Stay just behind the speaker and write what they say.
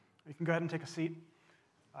You can go ahead and take a seat.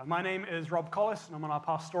 My name is Rob Collis, and I'm on our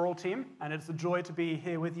pastoral team, and it's a joy to be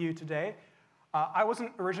here with you today. I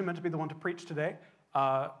wasn't originally meant to be the one to preach today.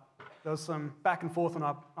 There was some back and forth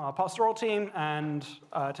on our pastoral team, and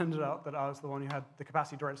it turned out that I was the one who had the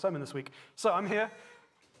capacity to write a sermon this week. So I'm here.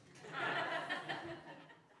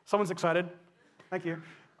 Someone's excited. Thank you.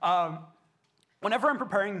 Whenever I'm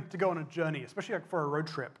preparing to go on a journey, especially like for a road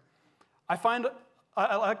trip,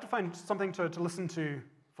 I like to find something to listen to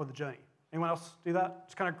for the journey. Anyone else do that?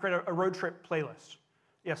 Just kind of create a road trip playlist.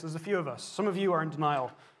 Yes, there's a few of us. Some of you are in denial.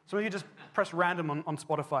 Some of you just press random on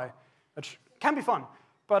Spotify, which can be fun.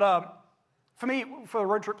 But for me, for a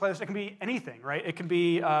road trip playlist, it can be anything, right? It can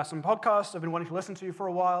be some podcasts I've been wanting to listen to for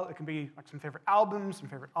a while. It can be like some favorite albums, some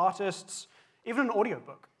favorite artists, even an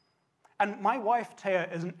audiobook. And my wife, Taya,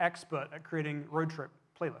 is an expert at creating road trip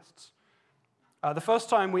playlists. The first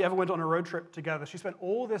time we ever went on a road trip together, she spent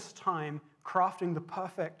all this time crafting the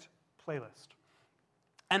perfect playlist.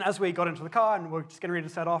 And as we got into the car and we're just getting ready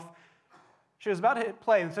to set off, she was about to hit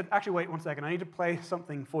play and said, actually, wait 1 second, I need to play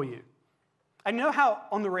something for you. And you know how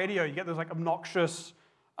on the radio you get those like obnoxious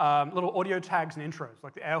little audio tags and intros,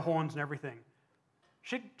 like the air horns and everything?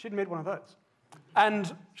 She'd made one of those.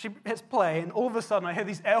 And she hits play, and all of a sudden I hear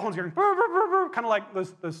these air horns going, kind of like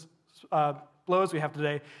those blowers we have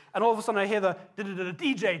today, and all of a sudden I hear the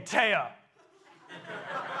DJ Taya.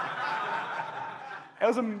 It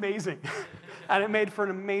was amazing. And it made for an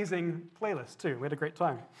amazing playlist, too. We had a great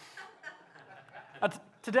time.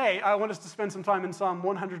 Today, I want us to spend some time in Psalm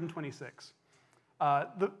 126.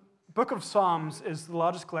 The book of Psalms is the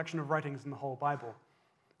largest collection of writings in the whole Bible.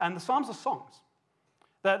 And the Psalms are songs.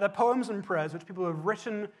 They're poems and prayers which people have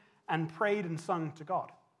written and prayed and sung to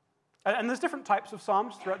God. And there's different types of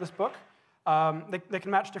psalms throughout this book. They can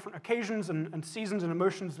match different occasions and seasons and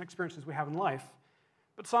emotions and experiences we have in life.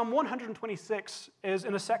 But Psalm 126 is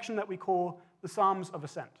in a section that we call the Psalms of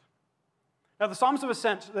Ascent. Now, the Psalms of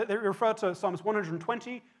Ascent, they refer to Psalms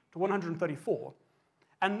 120 to 134.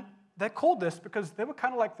 And they're called this because they were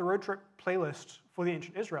kind of like the road trip playlist for the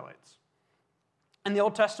ancient Israelites. In the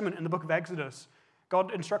Old Testament, in the book of Exodus,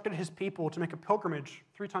 God instructed his people to make a pilgrimage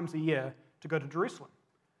 3 times a year to go to Jerusalem.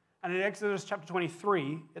 And in Exodus chapter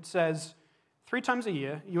 23, it says, 3 times a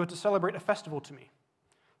year you are to celebrate a festival to me.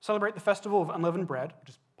 Celebrate the festival of unleavened bread, which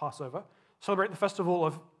is Passover. Celebrate the festival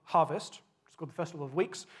of harvest, which is called the festival of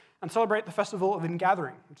weeks. And celebrate the festival of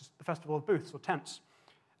ingathering, which is the festival of booths or tents,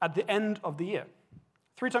 at the end of the year.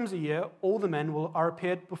 3 times a year, all the men are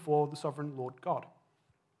appeared before the sovereign Lord God.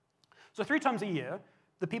 So 3 times a year,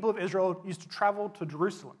 the people of Israel used to travel to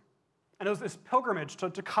Jerusalem. And it was this pilgrimage to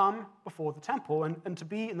come before the temple and to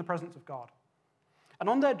be in the presence of God. And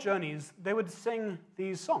on their journeys, they would sing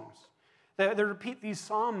these songs. They would repeat these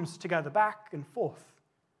psalms together, back and forth.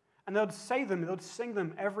 And they would say them, they would sing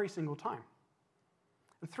them every single time.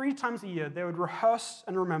 And 3 times a year, they would rehearse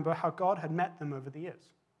and remember how God had met them over the years,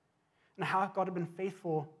 and how God had been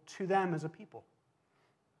faithful to them as a people.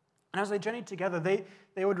 And as they journeyed together,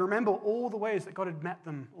 they would remember all the ways that God had met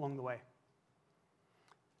them along the way.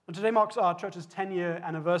 And today marks our church's 10-year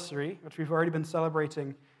anniversary, which we've already been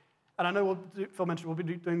celebrating. And I know Phil mentioned we'll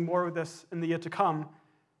be doing more of this in the year to come.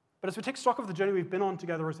 But as we take stock of the journey we've been on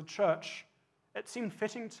together as a church, it seemed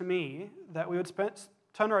fitting to me that we would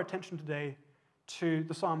turn our attention today to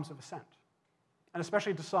the Psalms of Ascent, and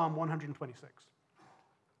especially to Psalm 126.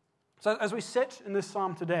 So as we sit in this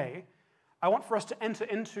psalm today, I want for us to enter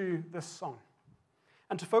into this song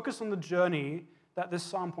and to focus on the journey that this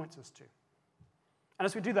psalm points us to. And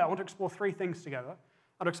as we do that, I want to explore 3 things together.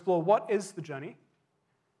 I want to explore what is the journey,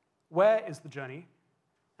 where is the journey,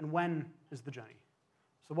 and when is the journey.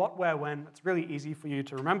 So what, where, when, that's really easy for you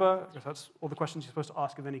to remember, because that's all the questions you're supposed to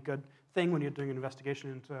ask of any good thing when you're doing an investigation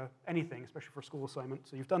into anything, especially for a school assignment,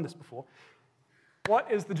 so you've done this before. What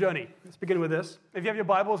is the journey? Let's begin with this. If you have your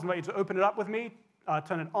Bibles, I invite you to open it up with me,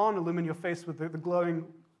 turn it on, illumine your face with the glowing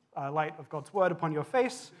light of God's word upon your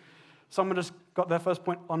face. Someone just got their first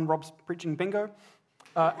point on Rob's preaching bingo.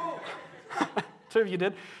 2 of you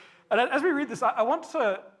did. And as we read this, I want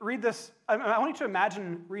to read this, I want you to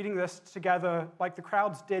imagine reading this together like the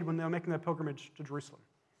crowds did when they were making their pilgrimage to Jerusalem.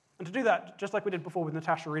 And to do that, just like we did before with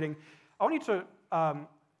Natasha reading, I want you to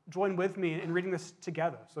join with me in reading this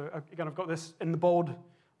together. So again, I've got this in the bold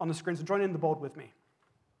on the screen, so join in the bold with me.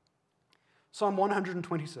 Psalm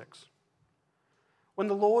 126. When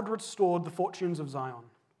the Lord restored the fortunes of Zion,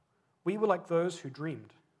 we were like those who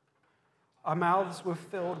dreamed. Our mouths were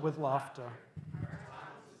filled with laughter.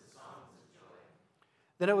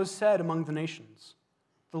 Then it was said among the nations,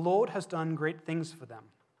 the Lord has done great things for them.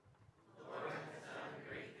 The Lord has done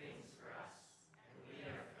great things for us, and we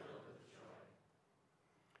are filled with joy.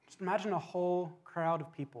 Just imagine a whole crowd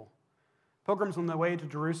of people, pilgrims on their way to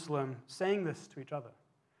Jerusalem, saying this to each other,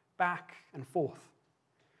 back and forth.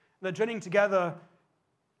 They're journeying together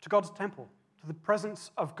to God's temple, to the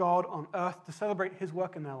presence of God on earth, to celebrate his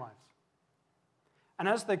work in their lives. And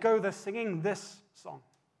as they go, they're singing this song.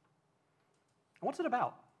 And what's it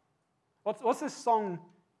about? What's this song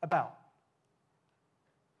about?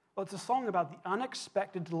 Well, it's a song about the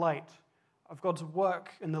unexpected delight of God's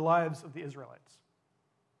work in the lives of the Israelites.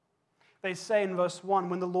 They say in verse 1,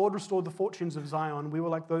 when the Lord restored the fortunes of Zion, we were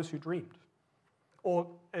like those who dreamed. Or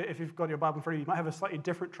if you've got your Bible in front of you, you might have a slightly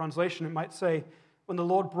different translation. It might say, when the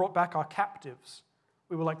Lord brought back our captives,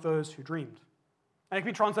 we were like those who dreamed. And it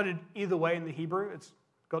can be translated either way in the Hebrew. It's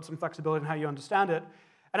got some flexibility in how you understand it.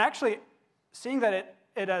 And actually, seeing that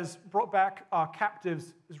it has brought back our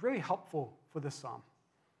captives is really helpful for this psalm.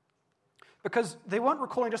 Because they weren't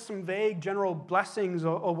recalling just some vague general blessings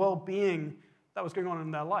or well-being that was going on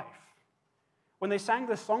in their life. When they sang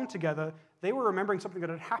this song together, they were remembering something that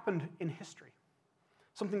had happened in history,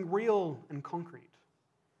 something real and concrete.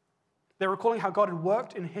 They're recalling how God had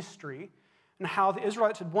worked in history and how the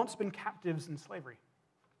Israelites had once been captives in slavery.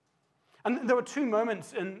 And there were two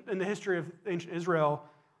moments in the history of ancient Israel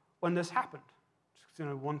when this happened.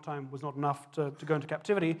 One time was not enough to go into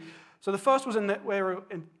captivity. So the first was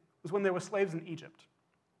when they were slaves in Egypt.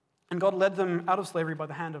 And God led them out of slavery by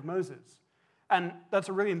the hand of Moses. And that's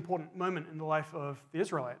a really important moment in the life of the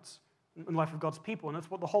Israelites, in the life of God's people. And that's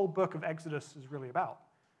what the whole book of Exodus is really about.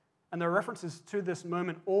 And there are references to this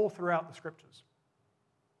moment all throughout the scriptures.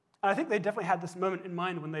 And I think they definitely had this moment in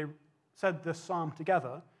mind when they said this psalm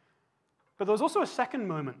together. But there was also a second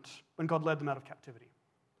moment when God led them out of captivity.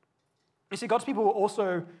 You see, God's people were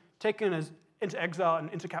also taken into exile and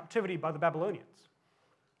into captivity by the Babylonians.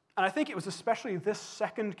 And I think it was especially this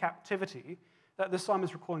second captivity that this psalm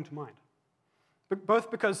is recalling to mind.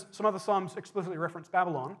 Both because some other psalms explicitly reference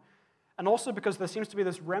Babylon, and also because there seems to be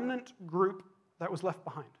this remnant group that was left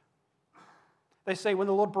behind. They say, when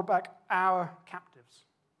the Lord brought back our captives.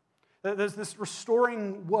 There's this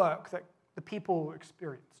restoring work that the people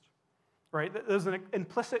experienced, right? There's an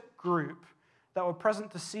implicit group that were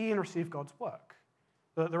present to see and receive God's work,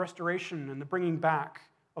 the restoration and the bringing back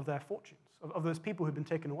of their fortunes, of those people who'd been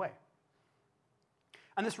taken away.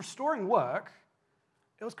 And this restoring work,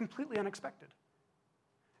 it was completely unexpected.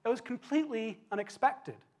 It was completely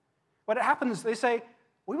unexpected. When it happens, they say,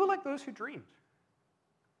 we were like those who dreamed.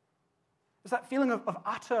 It's that feeling of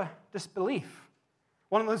utter disbelief.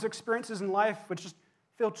 One of those experiences in life which just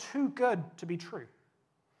feel too good to be true.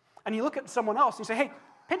 And you look at someone else and you say, hey,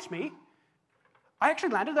 pinch me. I actually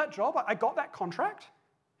landed that job. I got that contract.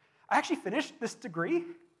 I actually finished this degree.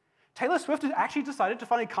 Taylor Swift has actually decided to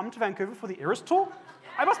finally come to Vancouver for the Eras tour.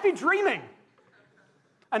 I must be dreaming.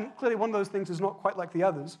 And clearly one of those things is not quite like the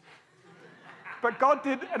others. But God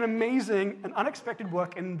did an amazing and unexpected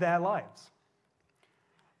work in their lives.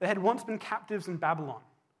 They had once been captives in Babylon,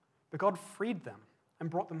 but God freed them and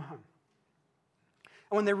brought them home.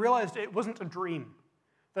 And when they realized it wasn't a dream,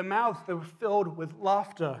 their mouths, they were filled with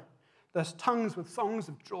laughter, their tongues with songs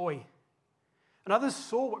of joy. And others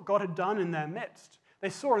saw what God had done in their midst. They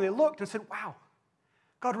saw and they looked and said, wow,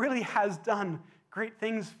 God really has done great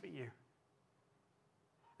things for you.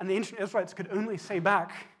 And the ancient Israelites could only say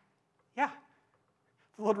back, yeah,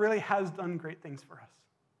 the Lord really has done great things for us.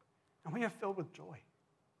 And we are filled with joy.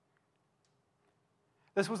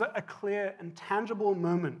 This was a clear and tangible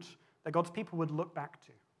moment that God's people would look back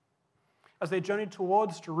to. As they journeyed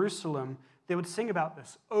towards Jerusalem, they would sing about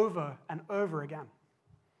this over and over again.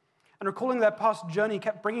 And recalling their past journey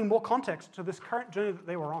kept bringing more context to this current journey that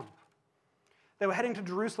they were on. They were heading to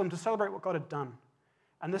Jerusalem to celebrate what God had done.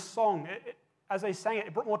 And this song, as they sang it,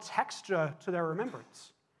 it brought more texture to their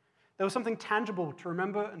remembrance. There was something tangible to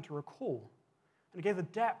remember and to recall. And it gave the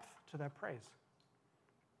depth to their praise.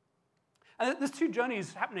 And there's two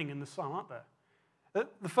journeys happening in this psalm, aren't there?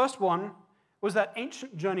 The first one was that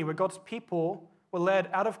ancient journey where God's people were led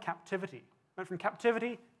out of captivity, went from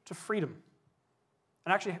captivity to freedom.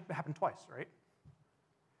 And actually, it happened twice, right?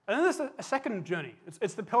 And then there's a second journey.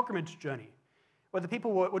 It's the pilgrimage journey, where the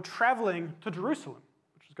people were traveling to Jerusalem,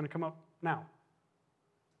 which is going to come up now.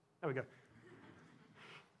 There we go.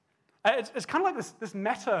 It's kind of like this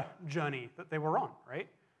meta journey that they were on, right?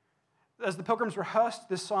 As the pilgrims rehearsed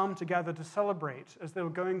this psalm together to celebrate as they were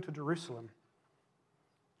going to Jerusalem.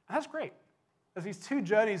 And that's great. There's these two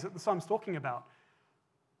journeys that the psalm's talking about.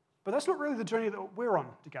 But that's not really the journey that we're on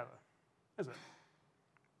together, is it?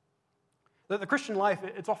 The Christian life,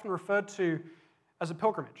 it's often referred to as a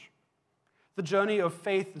pilgrimage, the journey of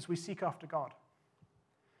faith as we seek after God.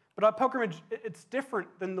 But our pilgrimage, it's different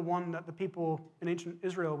than the one that the people in ancient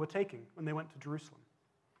Israel were taking when they went to Jerusalem.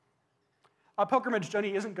 Our pilgrimage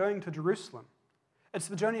journey isn't going to Jerusalem. It's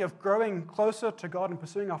the journey of growing closer to God and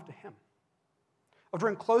pursuing after him, of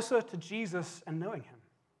drawing closer to Jesus and knowing him.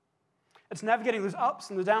 It's navigating those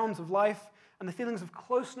ups and the downs of life and the feelings of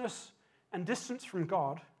closeness and distance from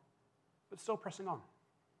God, but still pressing on.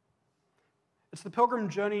 It's the pilgrim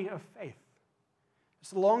journey of faith.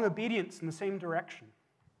 It's the long obedience in the same direction,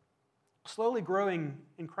 slowly growing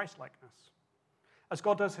in Christ-likeness, as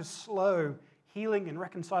God does his slow healing and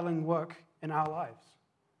reconciling work in our lives,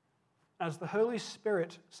 as the Holy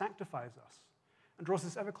Spirit sanctifies us and draws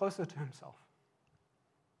us ever closer to himself.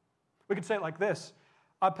 We could say it like this: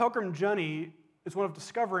 our pilgrim journey is one of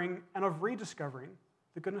discovering and of rediscovering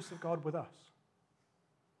the goodness of God with us.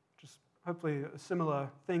 Which is hopefully a similar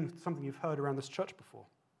thing to something you've heard around this church before.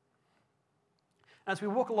 As we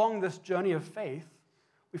walk along this journey of faith,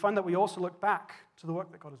 we find that we also look back to the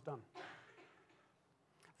work that God has done.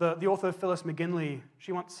 The author Phyllis McGinley,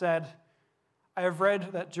 she once said, "I have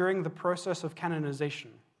read that during the process of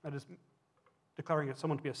canonization," that is, declaring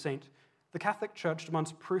someone to be a saint, "the Catholic Church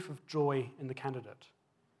demands proof of joy in the candidate.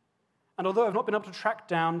 And although I've not been able to track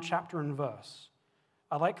down chapter and verse,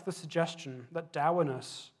 I like the suggestion that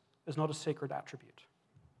dourness is not a sacred attribute."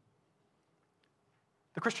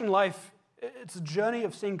 The Christian life, it's a journey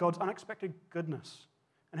of seeing God's unexpected goodness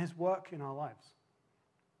and his work in our lives.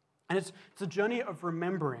 And it's a journey of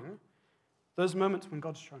remembering those moments when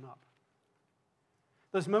God's shown up.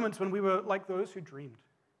 Those moments when we were like those who dreamed,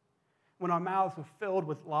 when our mouths were filled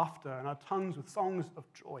with laughter and our tongues with songs of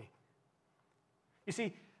joy. You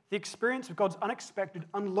see, the experience of God's unexpected,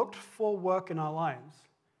 unlooked-for work in our lives,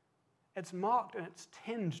 it's marked and it's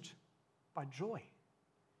tinged by joy.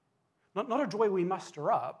 Not a joy we muster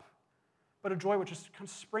up, but a joy which just kind of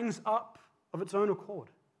springs up of its own accord,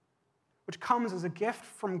 which comes as a gift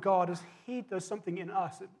from God as he does something in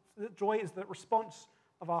us. Joy is the response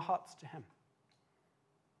of our hearts to him.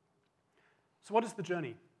 So what is the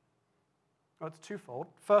journey? Well, it's twofold.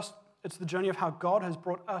 First, it's the journey of how God has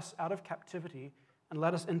brought us out of captivity and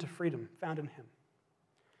led us into freedom found in him.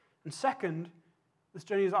 And second, this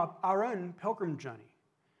journey is our own pilgrim journey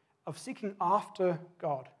of seeking after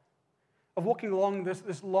God, of walking along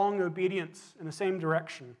this long obedience in the same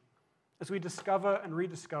direction as we discover and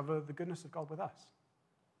rediscover the goodness of God with us.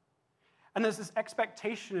 And there's this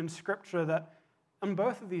expectation in Scripture that on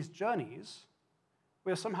both of these journeys,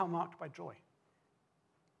 we are somehow marked by joy.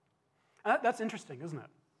 And that's interesting, isn't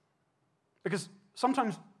it? Because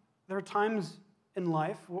sometimes there are times in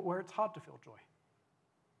life where it's hard to feel joy.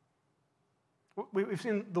 We've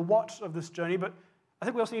seen the what of this journey, but I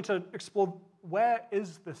think we also need to explore, where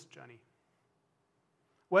is this journey?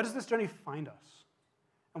 Where does this journey find us?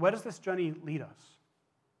 And where does this journey lead us?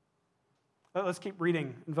 Let's keep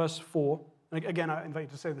reading in verse 4. And again, I invite you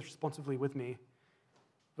to say this responsively with me.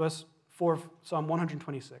 Verse 4 of Psalm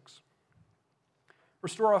 126.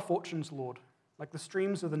 "Restore our fortunes, Lord, like the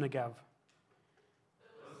streams of the Negev."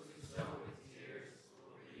 Those who sow with tears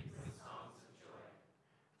will reap with songs of joy.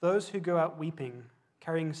 Those who go out weeping,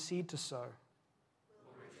 carrying seed to sow,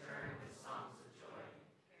 will return with songs of joy,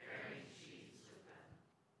 carrying sheaves with them.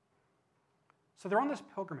 So they're on this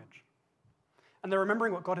pilgrimage, and they're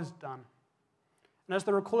remembering what God has done. And as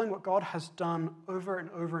they're recalling what God has done over and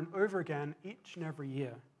over and over again each and every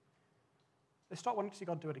year, they start wanting to see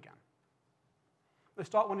God do it again. They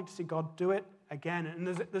start wanting to see God do it again. And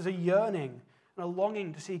there's a yearning and a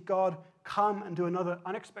longing to see God come and do another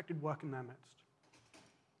unexpected work in their midst.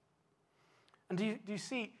 And do you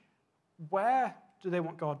see, where do they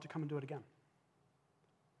want God to come and do it again?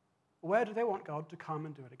 Where do they want God to come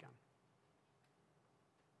and do it again?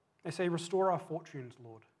 They say, "Restore our fortunes,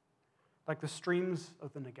 Lord, like the streams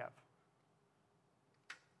of the Negev."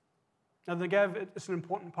 Now, the Negev is an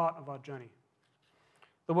important part of our journey.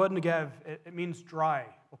 The word Negev, it means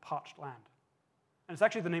dry or parched land. And it's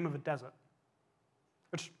actually the name of a desert,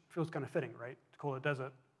 which feels kind of fitting, right? To call a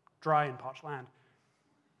desert dry and parched land.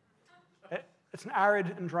 It's an arid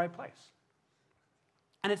and dry place.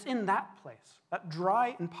 And it's in that place, that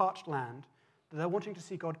dry and parched land, that they're wanting to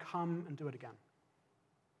see God come and do it again.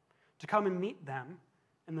 To come and meet them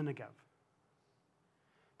in the Negev.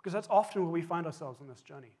 Because that's often where we find ourselves on this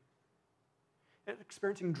journey.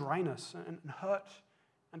 Experiencing dryness and hurt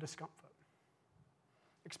and discomfort.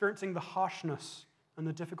 Experiencing the harshness and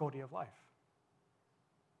the difficulty of life.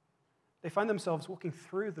 They find themselves walking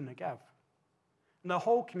through the Negev. And the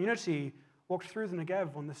whole community walked through the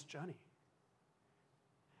Negev on this journey.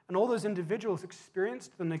 And all those individuals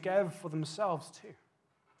experienced the Negev for themselves too.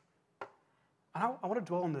 And I want to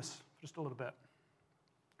dwell on this for just a little bit.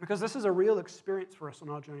 Because this is a real experience for us on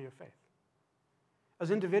our journey of faith.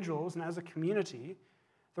 As individuals and as a community,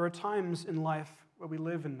 there are times in life where we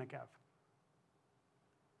live in Negev.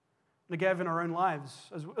 Negev in our own lives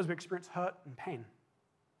as we experience hurt and pain,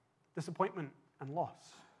 disappointment and loss,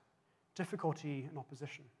 difficulty and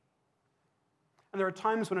opposition. And there are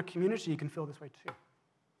times when a community can feel this way too.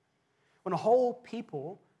 When a whole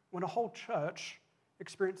people, when a whole church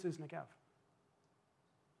experiences Negev.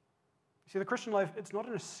 You see, the Christian life, it's not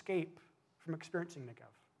an escape from experiencing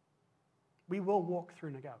Negev. We will walk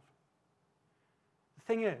through Negev. The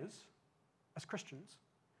thing is, as Christians,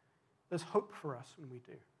 there's hope for us when we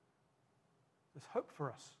do. There's hope for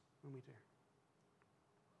us when we do.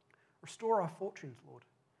 Restore our fortunes, Lord,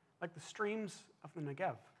 like the streams of the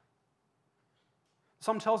Negev.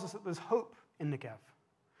 Psalm tells us that there's hope in Negev.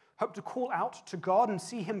 Hope to call out to God and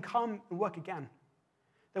see him come and work again.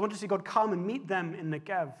 They wanted to see God come and meet them in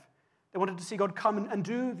Negev. They wanted to see God come and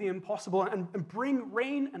do the impossible and bring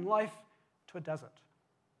rain and life to a desert.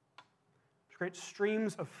 To create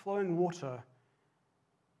streams of flowing water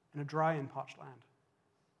in a dry and parched land.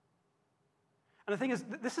 And the thing is,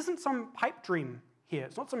 this isn't some pipe dream here.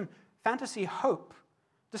 It's not some fantasy hope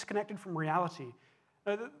disconnected from reality.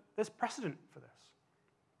 No, there's precedent for this.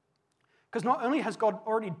 Because not only has God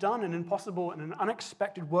already done an impossible and an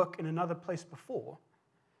unexpected work in another place before,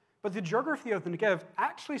 but the geography of the Negev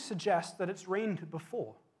actually suggests that it's rained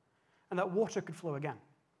before and that water could flow again.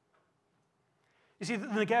 You see, the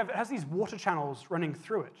Negev, it has these water channels running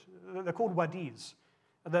through it. They're called wadis,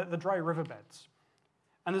 the dry riverbeds.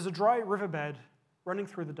 And there's a dry riverbed running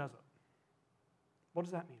through the desert. What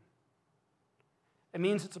does that mean? It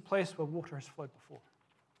means it's a place where water has flowed before.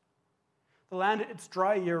 The land, it's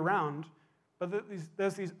dry year-round, but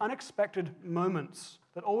there's these unexpected moments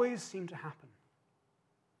that always seem to happen.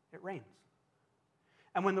 It rains.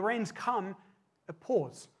 And when the rains come, it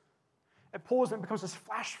pours. It pours and it becomes this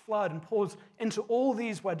flash flood and pours into all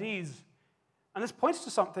these wadis. And this points to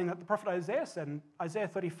something that the prophet Isaiah said in Isaiah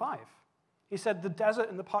 35. He said, the desert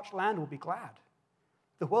and the parched land will be glad.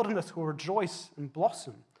 The wilderness will rejoice and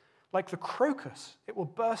blossom. Like the crocus, it will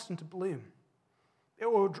burst into bloom.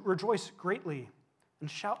 It will rejoice greatly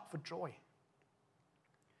and shout for joy.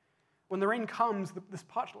 When the rain comes, this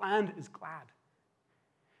parched land is glad.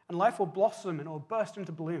 And life will blossom and it will burst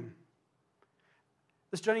into bloom.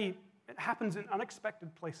 This journey, it happens in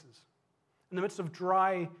unexpected places, in the midst of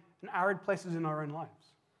dry and arid places in our own lives.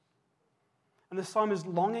 And this psalm is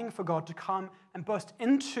longing for God to come and burst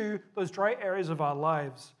into those dry areas of our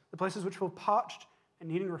lives, the places which feel parched and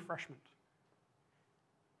needing refreshment.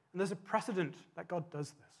 And there's a precedent that God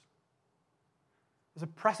does this. There's a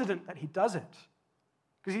precedent that he does it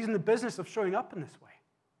because he's in the business of showing up in this way.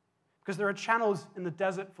 Because there are channels in the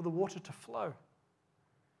desert for the water to flow.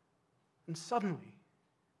 And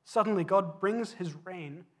suddenly God brings his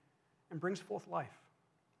rain and brings forth life.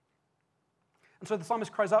 And so the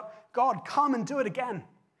psalmist cries out, God, come and do it again.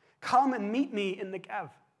 Come and meet me in Negev.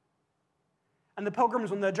 And the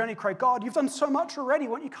pilgrims on their journey cry, God, you've done so much already.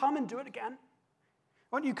 Won't you come and do it again?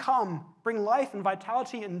 Won't you come, bring life and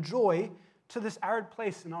vitality and joy to this arid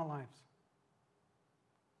place in our lives?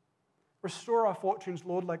 Restore our fortunes,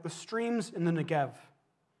 Lord, like the streams in the Negev.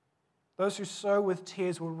 Those who sow with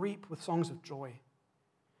tears will reap with songs of joy.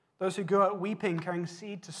 Those who go out weeping, carrying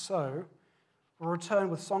seed to sow, will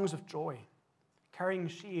return with songs of joy, carrying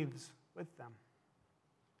sheaves with them.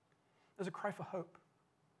 There's a cry for hope,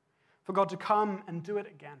 for God to come and do it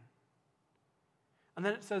again. And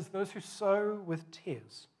then it says, those who sow with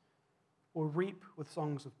tears will reap with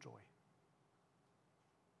songs of joy.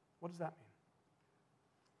 What does that mean?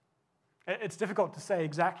 It's difficult to say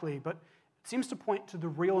exactly, but it seems to point to the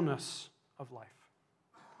realness of life,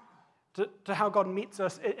 to how God meets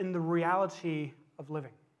us in the reality of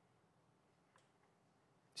living.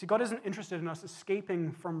 See, God isn't interested in us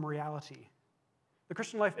escaping from reality. The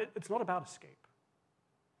Christian life, it's not about escape.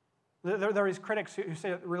 There are these critics who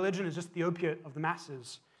say that religion is just the opiate of the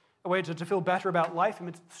masses, a way to feel better about life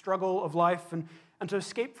amidst the struggle of life and to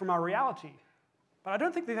escape from our reality. But I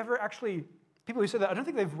don't think they've ever actually, people who say that, I don't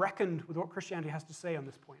think they've reckoned with what Christianity has to say on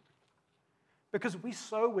this point. Because we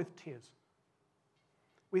sow with tears.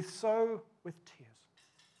 We sow with tears.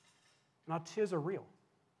 And our tears are real.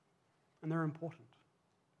 And they're important.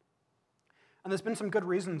 And there's been some good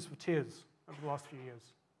reasons for tears over the last few years.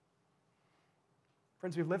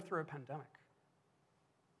 Friends, we've lived through a pandemic.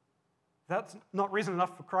 That's not reason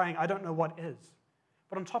enough for crying, I don't know what is.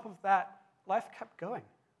 But on top of that, life kept going,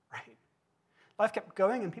 right? Life kept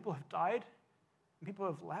going and people have died, and people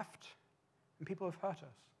have left, and people have hurt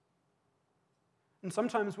us. And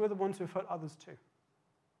sometimes we're the ones who have hurt others too.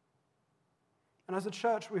 And as a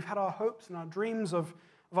church, we've had our hopes and our dreams of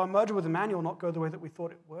our merger with Emmanuel not go the way that we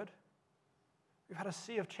thought it would. We've had a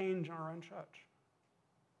sea of change in our own church.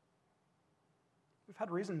 We've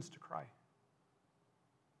had reasons to cry,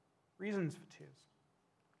 reasons for tears.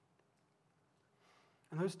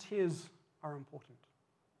 And those tears are important.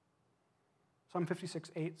 Psalm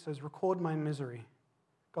 56:8 says, "Record my misery.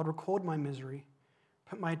 God, record my misery.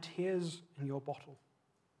 Put my tears in your bottle."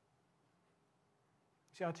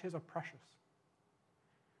 You see, our tears are precious.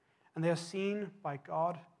 And they are seen by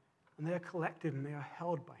God, and they are collected, and they are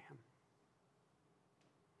held by him.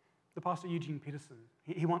 The pastor Eugene Peterson,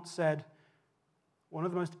 he once said, "One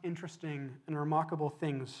of the most interesting and remarkable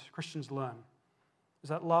things Christians learn is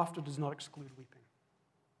that laughter does not exclude weeping.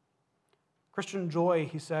 Christian joy,"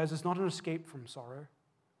 he says, "is not an escape from sorrow.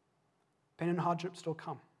 Pain and hardship still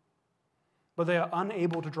come, but they are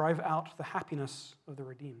unable to drive out the happiness of the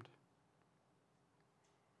redeemed."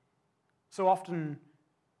 So often,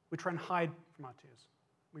 we try and hide from our tears.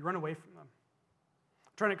 We run away from them.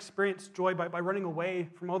 We try and experience joy by running away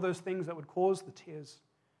from all those things that would cause the tears.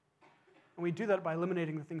 And we do that by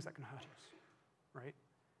eliminating the things that can hurt us, right?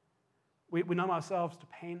 We numb ourselves to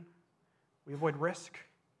pain. We avoid risk.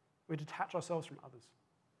 We detach ourselves from others.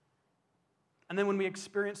 And then when we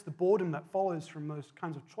experience the boredom that follows from those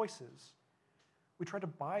kinds of choices, we try to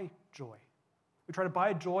buy joy. We try to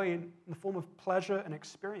buy joy in the form of pleasure and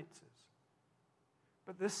experiences.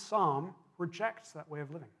 But this psalm rejects that way of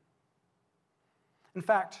living. In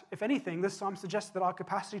fact, if anything, this psalm suggests that our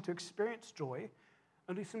capacity to experience joy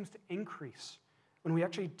only seems to increase when we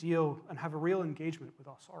actually deal and have a real engagement with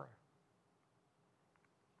our sorrow.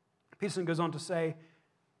 Peterson goes on to say,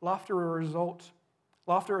 laughter is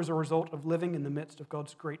a result of living in the midst of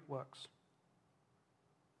God's great works.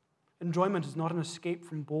 Enjoyment is not an escape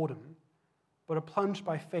from boredom, but a plunge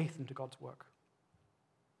by faith into God's work.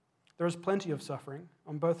 There is plenty of suffering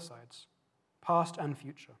on both sides, past and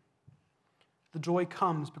future. The joy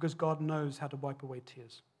comes because God knows how to wipe away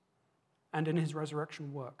tears, and in his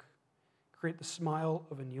resurrection work, create the smile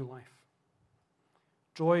of a new life.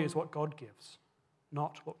 Joy is what God gives,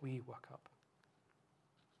 not what we work up.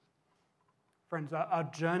 Friends, our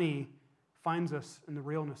journey finds us in the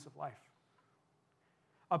realness of life.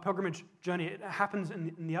 Our pilgrimage journey, it happens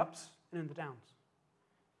in the ups and in the downs,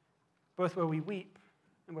 both where we weep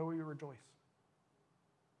and where we rejoice.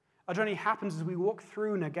 Our journey happens as we walk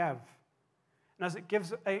through Negev, and as it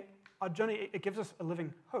gives us a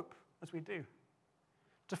living hope as we do,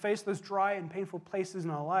 to face those dry and painful places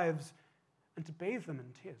in our lives and to bathe them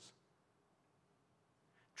in tears,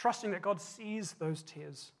 trusting that God sees those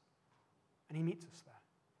tears and he meets us there.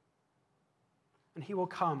 And he will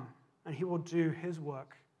come and he will do his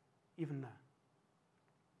work even there.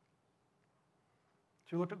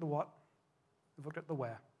 So we looked at the what, we've looked at the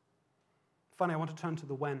where. Finally, I want to turn to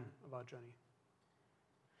the when of our journey.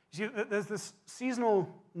 You see, there's this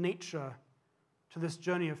seasonal nature to this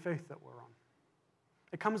journey of faith that we're on.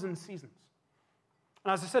 It comes in seasons.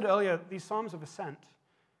 And as I said earlier, these Psalms of Ascent,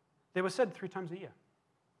 they were said 3 times a year.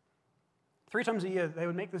 3 times a year, they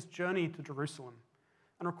would make this journey to Jerusalem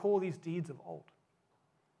and recall these deeds of old.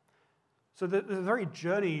 So the very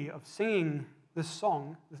journey of singing this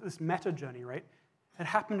song, this meta journey, right, had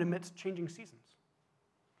happened amidst changing seasons.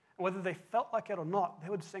 And whether they felt like it or not, they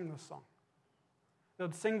would sing this song. They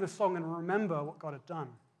would sing this song and remember what God had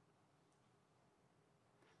done.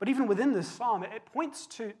 But even within this psalm, it points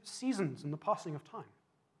to seasons in the passing of time.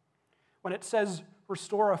 When it says,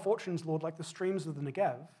 "Restore our fortunes, Lord, like the streams of the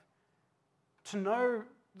Negev," to know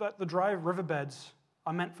that the dry riverbeds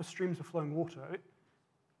are meant for streams of flowing water.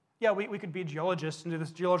 Yeah, we could be geologists and do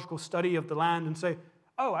this geological study of the land and say,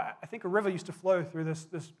 oh, I think a river used to flow through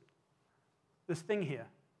this thing here.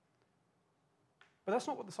 But that's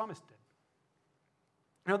not what the psalmist did.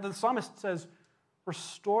 You know, the psalmist says,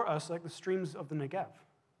 restore us like the streams of the Negev.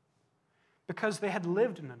 Because they had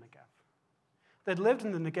lived in the Negev. They'd lived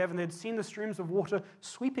in the Negev and they'd seen the streams of water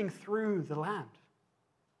sweeping through the land.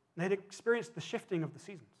 And they'd experienced the shifting of the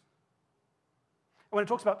seasons. And when it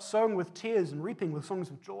talks about sowing with tears and reaping with songs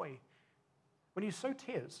of joy, when you sow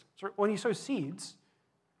seeds,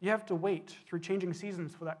 you have to wait through changing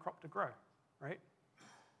seasons for that crop to grow, right?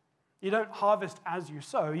 You don't harvest as you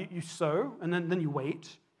sow. You sow, and then you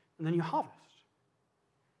wait, and then you harvest.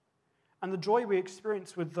 And the joy we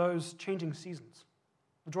experience with those changing seasons,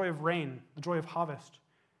 the joy of rain, the joy of harvest,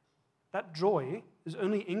 that joy is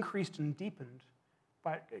only increased and deepened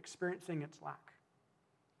by experiencing its lack.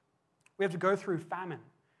 We have to go through famine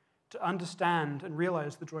to understand and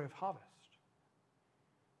realize the joy of harvest.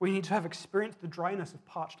 We need to have experienced the dryness of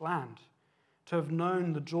parched land to have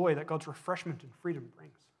known the joy that God's refreshment and freedom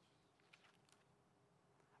brings.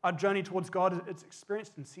 Our journey towards God, it's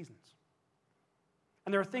experienced in seasons.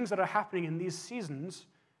 And there are things that are happening in these seasons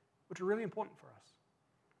which are really important for us.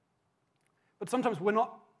 But sometimes we're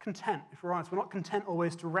not content, if we're honest. We're not content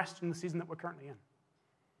always to rest in the season that we're currently in.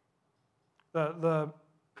 The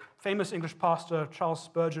famous English pastor, Charles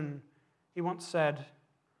Spurgeon, he once said,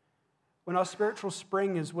 "When our spiritual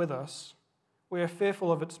spring is with us, we are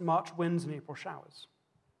fearful of its March winds and April showers.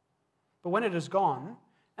 But when it is gone,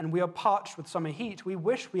 and we are parched with summer heat, we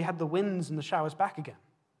wish we had the winds and the showers back again.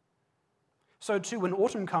 So too, when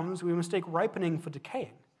autumn comes, we mistake ripening for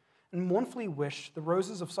decaying, and mournfully wish the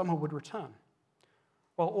roses of summer would return,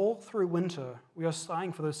 while all through winter we are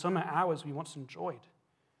sighing for those summer hours we once enjoyed,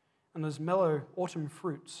 and those mellow autumn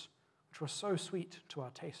fruits which were so sweet to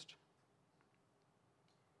our taste."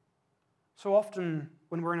 So often,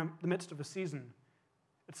 when we're in the midst of a season,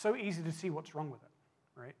 it's so easy to see what's wrong with it,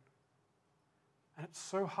 right? And it's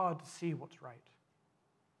so hard to see what's right.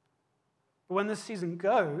 But when this season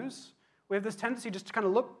goes, we have this tendency just to kind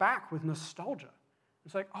of look back with nostalgia.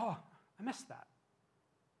 It's like, oh, I missed that.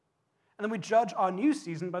 And then we judge our new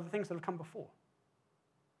season by the things that have come before.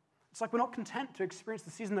 It's like we're not content to experience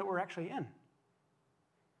the season that we're actually in.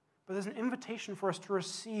 But there's an invitation for us to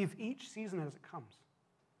receive each season as it comes.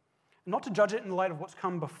 And not to judge it in the light of what's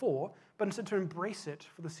come before, but instead to embrace it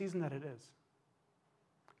for the season that it is.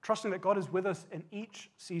 Trusting that God is with us in each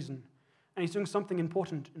season, and he's doing something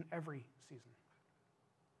important in every season.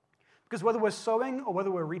 Because whether we're sowing or whether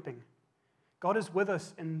we're reaping, God is with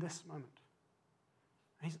us in this moment.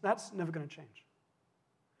 And that's never going to change.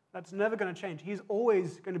 That's never going to change. He's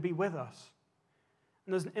always going to be with us.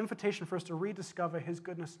 And there's an invitation for us to rediscover his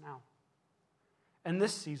goodness now. In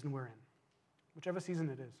this season we're in, whichever season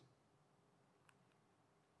it is.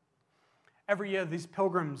 Every year, these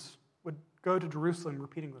pilgrims would go to Jerusalem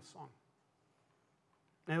repeating this song.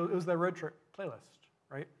 And it was their road trip playlist,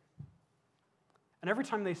 right? And every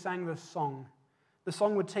time they sang this song, the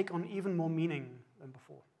song would take on even more meaning than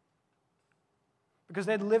before. Because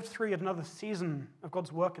they'd lived through yet another season of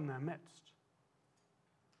God's work in their midst.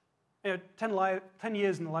 10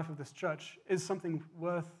 years in the life of this church is something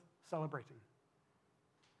worth celebrating.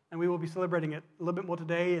 And we will be celebrating it a little bit more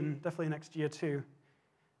today and definitely next year too.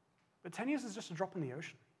 But 10 years is just a drop in the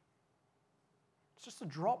ocean. It's just a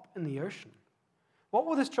drop in the ocean. What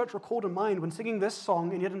will this church recall to mind when singing this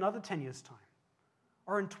song in yet another 10 years' time?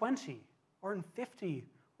 Or in 20? Or in 50?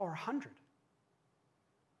 Or 100?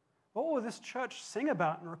 What will this church sing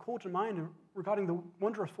about and recall to mind regarding the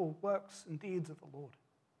wonderful works and deeds of the Lord?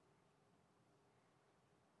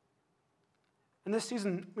 In this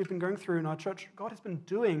season we've been going through in our church, God has been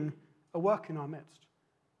doing a work in our midst.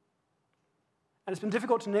 And it's been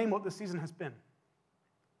difficult to name what this season has been.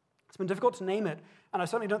 It's been difficult to name it, and I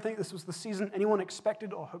certainly don't think this was the season anyone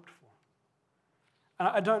expected or hoped for. And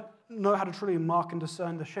I don't know how to truly mark and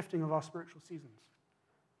discern the shifting of our spiritual seasons.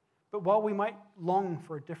 But while we might long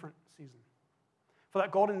for a different season, for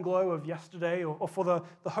that golden glow of yesterday, or for the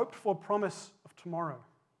hoped-for promise of tomorrow,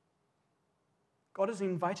 God is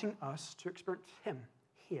inviting us to experience him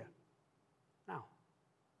here, now.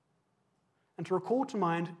 And to recall to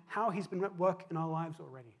mind how he's been at work in our lives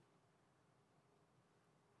already.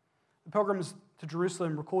 The pilgrims to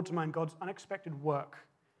Jerusalem recalled to mind God's unexpected work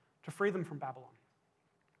to free them from Babylon.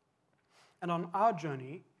 And on our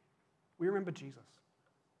journey, we remember Jesus.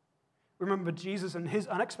 We remember Jesus and his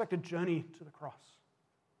unexpected journey to the cross.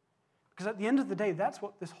 Because at the end of the day, that's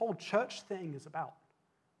what this whole church thing is about.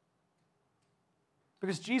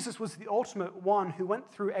 Because Jesus was the ultimate one who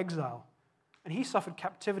went through exile, and he suffered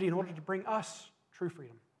captivity in order to bring us true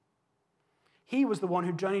freedom. He was the one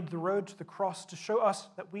who journeyed the road to the cross to show us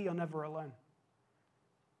that we are never alone.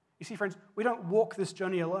 You see, friends, we don't walk this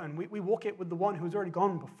journey alone. We walk it with the one who has already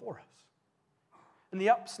gone before us. In the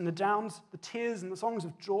ups and the downs, the tears and the songs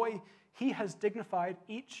of joy, he has dignified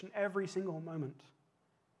each and every single moment.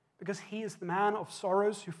 Because he is the man of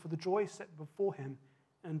sorrows who, for the joy set before him,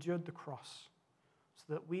 endured the cross,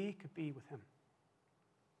 so that we could be with him.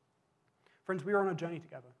 Friends, we are on a journey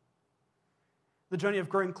together. The journey of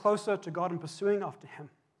growing closer to God and pursuing after him.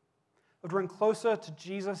 Of drawing closer to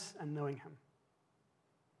Jesus and knowing him.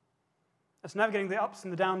 It's navigating the ups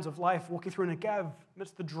and the downs of life, walking through Negev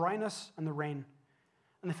amidst the dryness and the rain,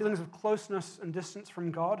 and the feelings of closeness and distance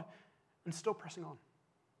from God, and still pressing on.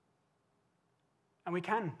 And we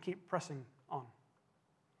can keep pressing on,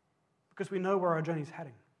 because we know where our journey is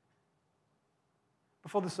heading.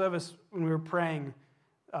 Before the service, when we were praying,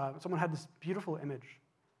 someone had this beautiful image,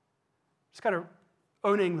 just kind of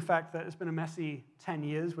owning the fact that it's been a messy 10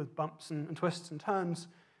 years with bumps and twists and turns.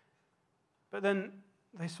 But then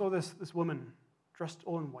they saw this woman dressed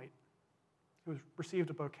all in white, who received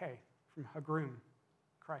a bouquet from her groom,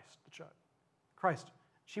 Christ, the church. Christ.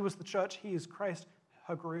 She was the church, he is Christ,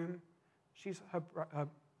 her groom. She's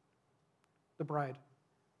the bride.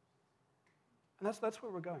 And that's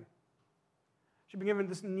where we're going. She'd been given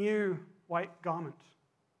this new white garment.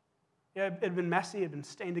 Yeah, it had been messy, it had been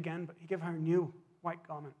stained again, but he gave her a new white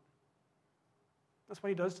garment. That's what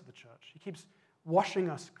he does to the church. He keeps washing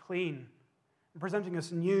us clean and presenting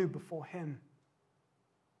us new before him,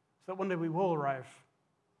 so that one day we will arrive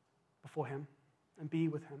before him and be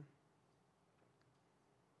with him.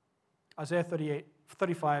 Isaiah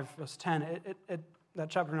 35, verse 10, that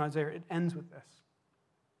chapter in Isaiah, it ends with this.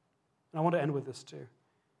 And I want to end with this too.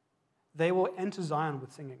 They will enter Zion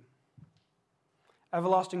with singing.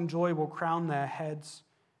 Everlasting joy will crown their heads.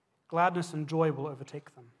 Gladness and joy will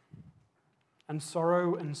overtake them. And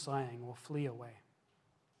sorrow and sighing will flee away.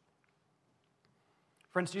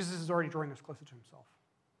 Friends, Jesus is already drawing us closer to himself.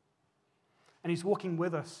 And he's walking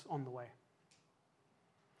with us on the way.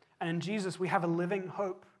 And in Jesus, we have a living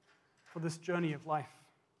hope for this journey of life,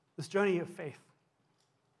 this journey of faith.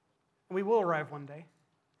 And we will arrive one day.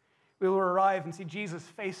 We will arrive and see Jesus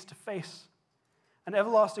face to face. And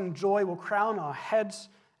everlasting joy will crown our heads,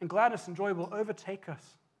 and gladness and joy will overtake us.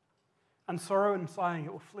 And sorrow and sighing,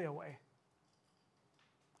 it will flee away.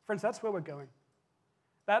 Friends, that's where we're going.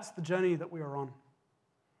 That's the journey that we are on.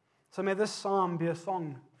 So may this psalm be a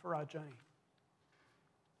song for our journey.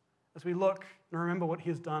 As we look and remember what he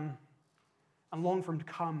has done and long for him to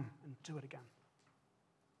come and do it again.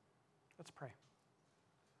 Let's pray.